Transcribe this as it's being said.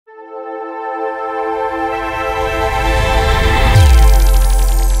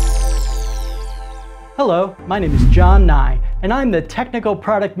Hello, my name is John Nye, and I'm the Technical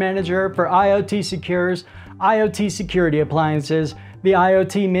Product Manager for IoT Secure's IoT security appliances, the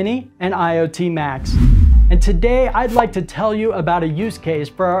IoT Mini and IoT Max. And today I'd like to tell you about a use case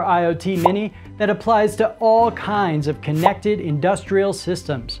for our IoT Mini that applies to all kinds of connected industrial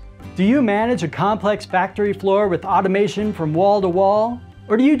systems. Do you manage a complex factory floor with automation from wall to wall?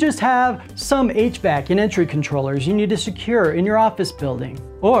 Or do you just have some HVAC and entry controllers you need to secure in your office building?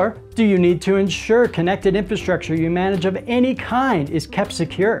 Or do you need to ensure connected infrastructure you manage of any kind is kept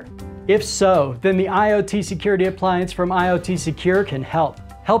secure? If so, then the IoT security appliance from IoT Secure can help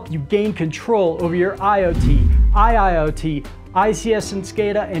you gain control over your IoT, IIoT, ICS and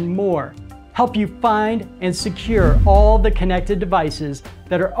SCADA, and more. Help you find and secure all the connected devices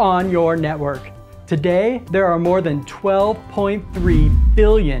that are on your network. Today, there are more than 12.3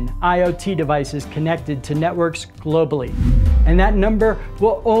 billion IoT devices connected to networks globally. And that number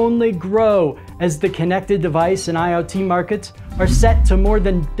will only grow as the connected device and IoT markets are set to more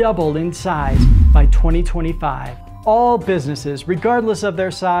than double in size by 2025. All businesses, regardless of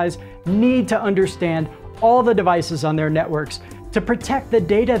their size, need to understand all the devices on their networks to protect the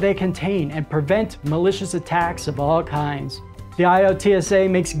data they contain and prevent malicious attacks of all kinds. The IoTSA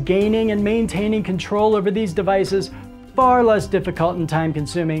makes gaining and maintaining control over these devices far less difficult and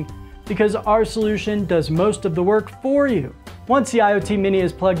time-consuming because our solution does most of the work for you. Once the IoT Mini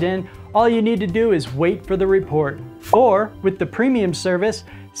is plugged in, all you need to do is wait for the report. Or, with the premium service,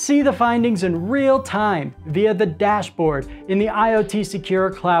 see the findings in real time via the dashboard in the IoT Secure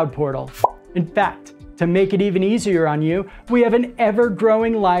Cloud Portal. In fact, to make it even easier on you, we have an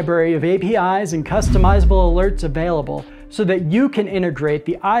ever-growing library of APIs and customizable alerts available so that you can integrate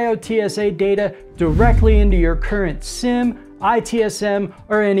the IoTSA data directly into your current SIM, ITSM,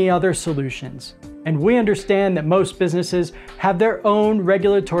 or any other solutions. And we understand that most businesses have their own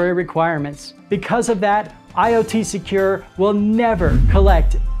regulatory requirements. Because of that, IoT Secure will never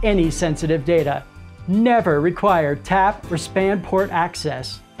collect any sensitive data, never require TAP or SPAN port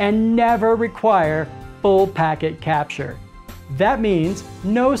access, and never require full packet capture. That means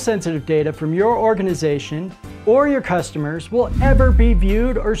no sensitive data from your organization or your customers will ever be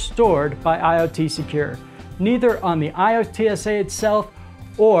viewed or stored by IoT Secure, neither on the IoTSA itself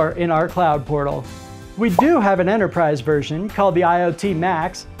or in our cloud portal. We do have an enterprise version called the IoT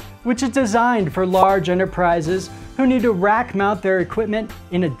Max, which is designed for large enterprises who need to rack mount their equipment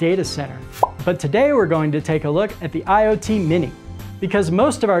in a data center. But today we're going to take a look at the IoT Mini, because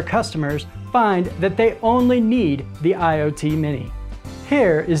most of our customers find that they only need the IoT Mini.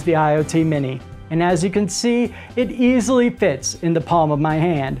 Here is the IoT Mini, and as you can see, it easily fits in the palm of my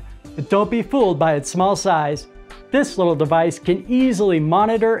hand. But don't be fooled by its small size. This little device can easily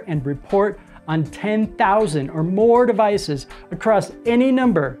monitor and report on 10,000 or more devices across any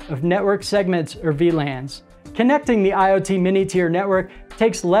number of network segments or VLANs. Connecting the IoT Mini to your network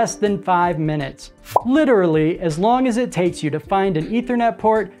takes less than 5 minutes. Literally as long as it takes you to find an Ethernet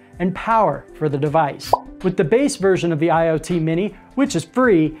port and power for the device. With the base version of the IoT Mini, which is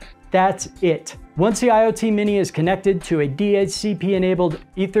free, that's it. Once the IoT Mini is connected to a DHCP-enabled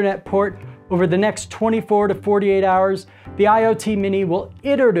Ethernet port, over the next 24 to 48 hours, the IoT Mini will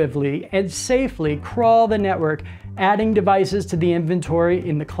iteratively and safely crawl the network, adding devices to the inventory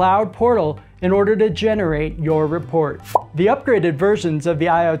in the cloud portal in order to generate your report. The upgraded versions of the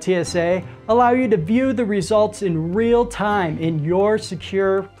IoTSA allow you to view the results in real time in your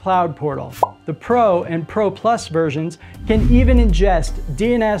secure cloud portal. The Pro and Pro Plus versions can even ingest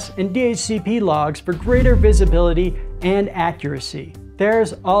DNS and DHCP logs for greater visibility and accuracy.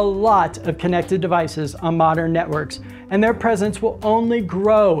 There's a lot of connected devices on modern networks, and their presence will only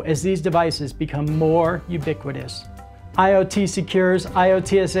grow as these devices become more ubiquitous. IoT Secure's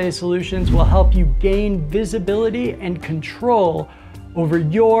IoTSA solutions will help you gain visibility and control over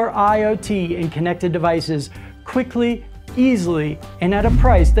your IoT and connected devices quickly, easily, and at a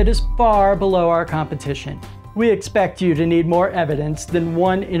price that is far below our competition. We expect you to need more evidence than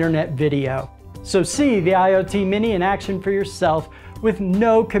one internet video. So see the IoT Mini in action for yourself with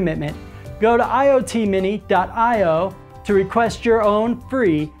no commitment. Go to iotmini.io to request your own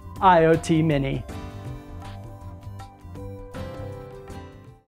free IoT Mini.